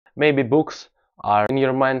Maybe books are in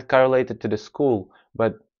your mind correlated to the school,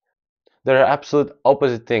 but there are absolute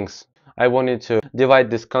opposite things. I wanted to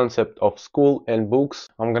divide this concept of school and books.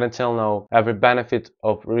 I'm gonna tell now every benefit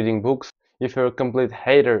of reading books if you're a complete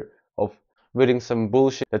hater of reading some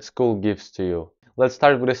bullshit that school gives to you. Let's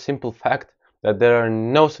start with a simple fact that there are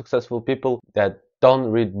no successful people that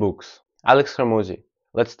don't read books. Alex Hormozy,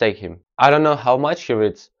 let's take him. I don't know how much he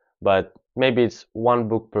reads, but maybe it's one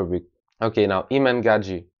book per week. Okay, now Iman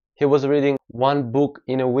Gaji. He was reading one book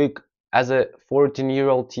in a week as a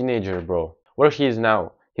 14-year-old teenager, bro. Where he is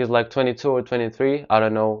now? He's like 22 or 23, I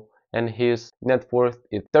don't know, and his net worth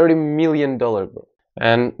is $30 million, bro.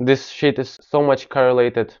 And this shit is so much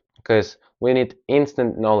correlated because we need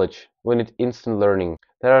instant knowledge, we need instant learning.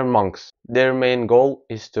 There are monks. Their main goal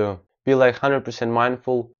is to be like 100%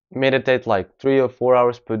 mindful, meditate like 3 or 4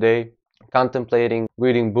 hours per day, contemplating,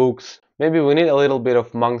 reading books. Maybe we need a little bit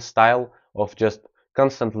of monk style of just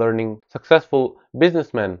constant learning. Successful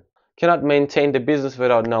businessmen cannot maintain the business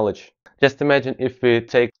without knowledge. Just imagine if we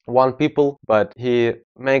take one people, but he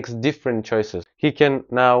makes different choices. He can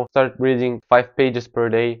now start reading 5 pages per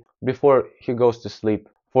day before he goes to sleep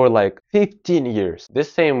for like 15 years.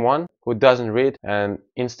 This same one who doesn't read and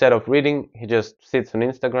instead of reading, he just sits on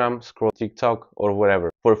Instagram, scroll TikTok or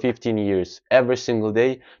whatever for 15 years every single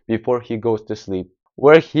day before he goes to sleep.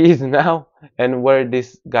 Where he is now and where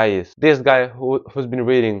this guy is. This guy who's been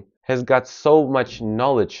reading has got so much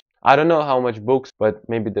knowledge. I don't know how much books, but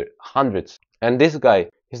maybe there are hundreds. And this guy,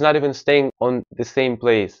 he's not even staying on the same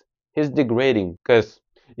place. He's degrading because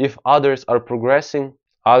if others are progressing,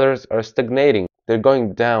 others are stagnating. They're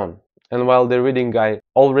going down. And while the reading guy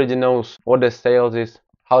already knows what the sales is,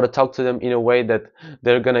 how to talk to them in a way that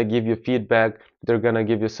they're gonna give you feedback, they're gonna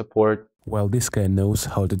give you support. Well, this guy knows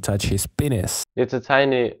how to touch his penis. It's a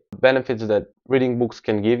tiny benefits that reading books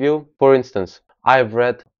can give you. For instance, I've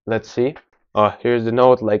read, let's see, here's the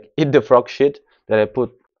note like eat the frog shit that I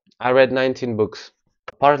put. I read 19 books.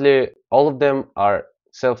 Partly all of them are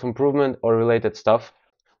self-improvement or related stuff.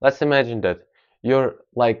 Let's imagine that you're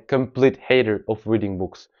like complete hater of reading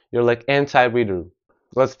books. You're like anti-reader.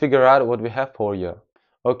 Let's figure out what we have for you.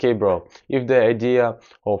 Okay, bro, if the idea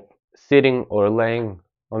of sitting or laying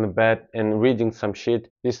on the bed and reading some shit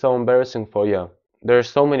is so embarrassing for you, there are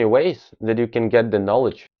so many ways that you can get the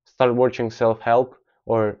knowledge. Start watching self-help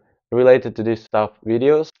or related to this stuff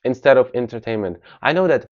videos instead of entertainment. I know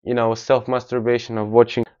that, self-masturbation of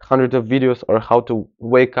watching hundreds of videos or how to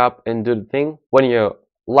wake up and do the thing when you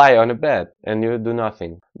lie on a bed and you do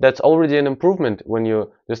nothing. That's already an improvement when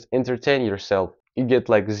you just entertain yourself. You get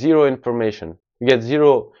like zero information. You get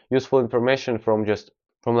zero useful information from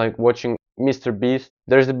like watching Mr. Beast.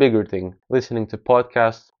 There's a bigger thing, listening to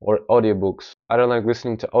podcasts or audiobooks. I don't like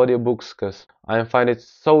listening to audiobooks because I find it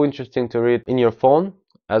so interesting to read in your phone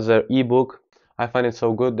as an ebook. I find it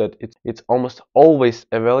so good that it's almost always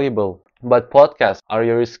available. But podcasts are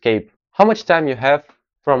your escape. How much time you have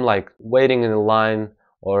from like waiting in a line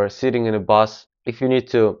or sitting in a bus if you need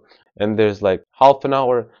to, and there's like half an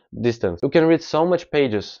hour distance. You can read so much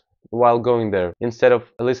pages while going there instead of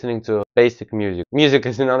listening to basic music. Music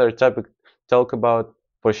is another topic to talk about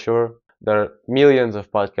for sure. There are millions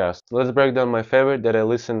of podcasts. Let's break down my favorite that I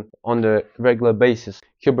listen on the regular basis.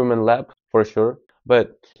 Huberman Lab for sure.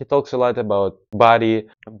 But he talks a lot about body,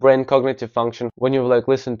 brain cognitive function. When you like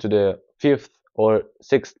listen to the fifth or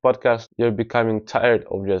sixth podcast, you're becoming tired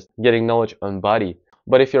of just getting knowledge on body.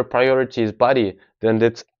 But if your priority is body, then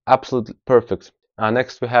that's absolutely perfect.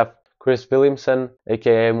 Next we have Chris Williamson,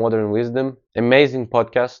 aka Modern Wisdom. Amazing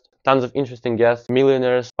podcast, tons of interesting guests,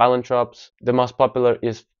 millionaires, philanthropes. The most popular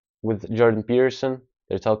is with Jordan Peterson.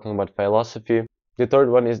 They're talking about philosophy. The third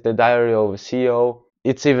one is The Diary of a CEO.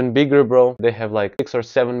 It's even bigger, bro. They have like 6 or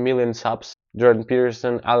 7 million subs. Jordan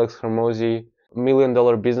Peterson, Alex Hormozy, $1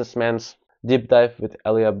 million businessmen. Deep dive with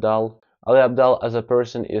Ali Abdaal. Ali Abdaal as a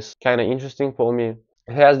person is kind of interesting for me.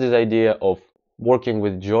 He has this idea of working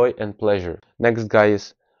with joy and pleasure. Next guy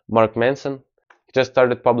is Mark Manson. He just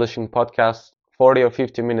started publishing podcasts, 40 or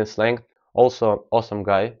 50 minutes length. Also awesome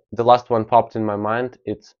guy. The last one popped in my mind.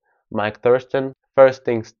 It's Mike Thurston. First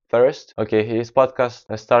things first. Okay, his podcast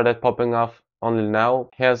has started popping off only now.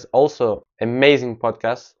 He has also amazing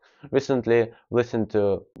podcasts. Recently listened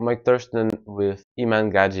to Mike Thurston with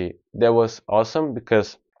Iman Gaji. That was awesome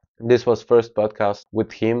because this was first podcast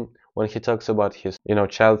with him when he talks about his,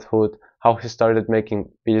 childhood, how he started making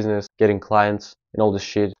business, getting clients and all this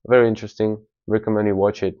shit. Very interesting. Recommend you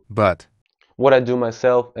watch it. But What I do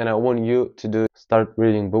myself and I want you to do, start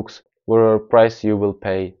reading books, whatever price you will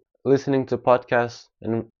pay. Listening to podcasts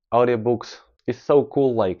and audiobooks is so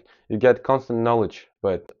cool, like you get constant knowledge,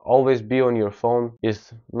 but always be on your phone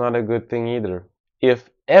is not a good thing either. If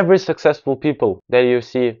every successful people that you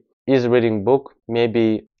see is reading book,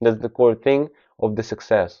 maybe that's the core thing of the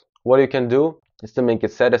success. What you can do is to make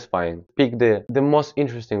it satisfying. Pick the most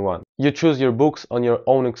interesting one. You choose your books on your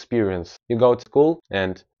own experience. You go to school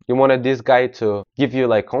and you wanted this guy to give you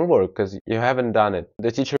like homework because you haven't done it.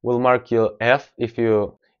 The teacher will mark you F if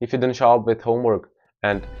you don't show up with homework,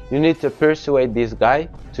 and you need to persuade this guy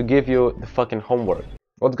to give you the fucking homework.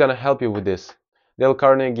 What's gonna help you with this? Dale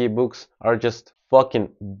Carnegie books are just fucking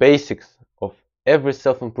basics of every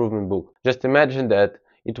self-improvement book. Just imagine that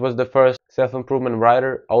it was the first self-improvement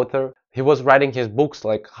writer, author. He was writing his books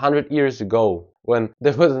like 100 years ago when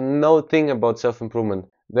there was no thing about self-improvement.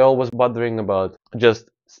 They all was bothering about just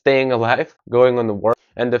staying alive, going on the work,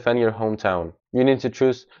 and defend your hometown. You need to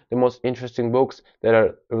choose the most interesting books that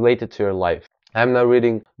are related to your life. I'm now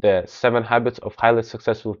reading the 7 Habits of Highly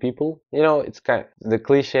Successful People. You know, it's kind of the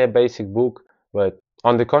cliche basic book, but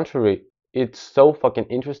on the contrary, it's so fucking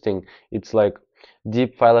interesting. It's like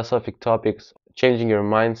deep philosophic topics, changing your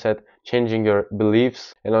mindset, changing your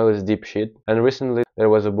beliefs, and all this deep shit. And recently there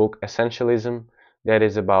was a book, Essentialism, that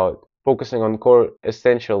is about focusing on core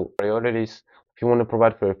essential priorities. If you want to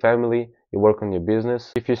provide for your family, you work on your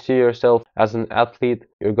business. If you see yourself as an athlete,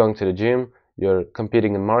 you're going to the gym, you're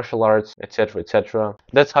competing in martial arts, etc., etc.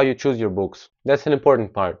 That's how you choose your books. That's an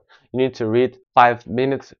important part. You need to read 5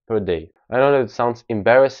 minutes per day. I know that it sounds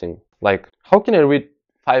embarrassing. Like, how can I read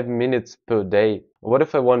 5 minutes per day? What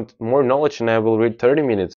if I want more knowledge and I will read 30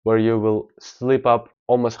 minutes, where you will sleep up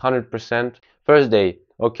almost 100%? First day,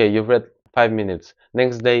 okay, you've read 5 minutes.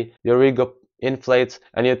 Next day, your ego inflates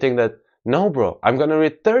and you think that, no, bro, I'm gonna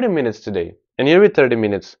read 30 minutes today. And you read 30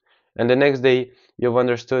 minutes. And the next day, you've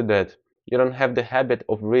understood that you don't have the habit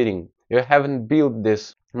of reading. You haven't built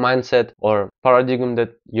this mindset or paradigm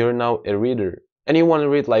that you're now a reader. And you want to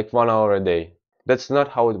read like 1 hour a day. That's not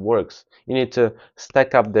how it works. You need to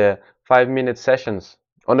stack up the 5 minute sessions.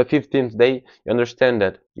 On the 15th day, you understand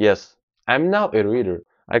that, yes, I'm now a reader.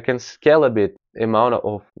 I can scale a bit the amount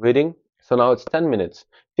of reading. So now it's 10 minutes,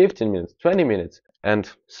 15 minutes, 20 minutes. And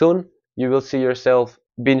soon you will see yourself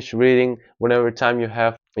binge reading whenever time you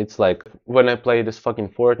have. It's like when I play this fucking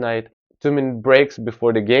Fortnite, 2 minute breaks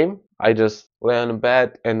before the game, I just lay on the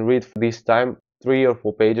bed and read for this time 3 or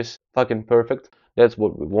 4 pages. Fucking perfect. That's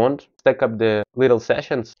what we want. Stack up the little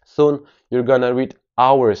sessions. Soon you're gonna read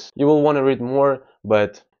hours. You will want to read more,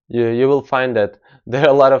 but you will find that there are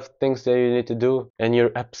a lot of things that you need to do and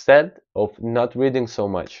you're upset of not reading so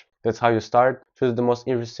much. That's how you start. Choose the most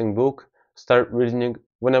interesting book. Start reading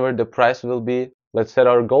whenever the price will be. Let's set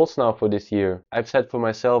our goals now for this year. I've set for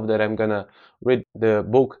myself that I'm gonna read the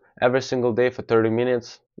book every single day for 30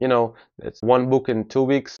 minutes. You know, it's one book in 2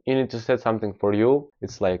 weeks. You need to set something for you.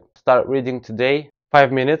 It's like start reading today,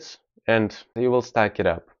 5 minutes, and you will stack it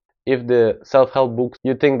up. If the self-help books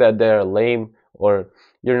you think that they're lame or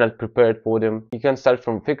you're not prepared for them, you can start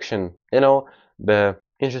from fiction. You know, the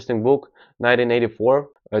interesting book 1984,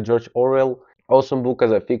 George Orwell, awesome book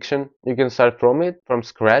as a fiction. You can start from it from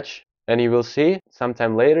scratch, and you will see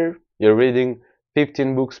sometime later you're reading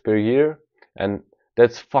 15 books per year, and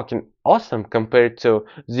that's fucking awesome compared to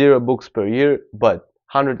 0 books per year but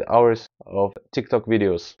 100 hours of TikTok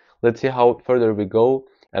videos. Let's see how further we go,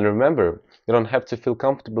 and remember, you don't have to feel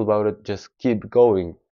comfortable about it, just keep going.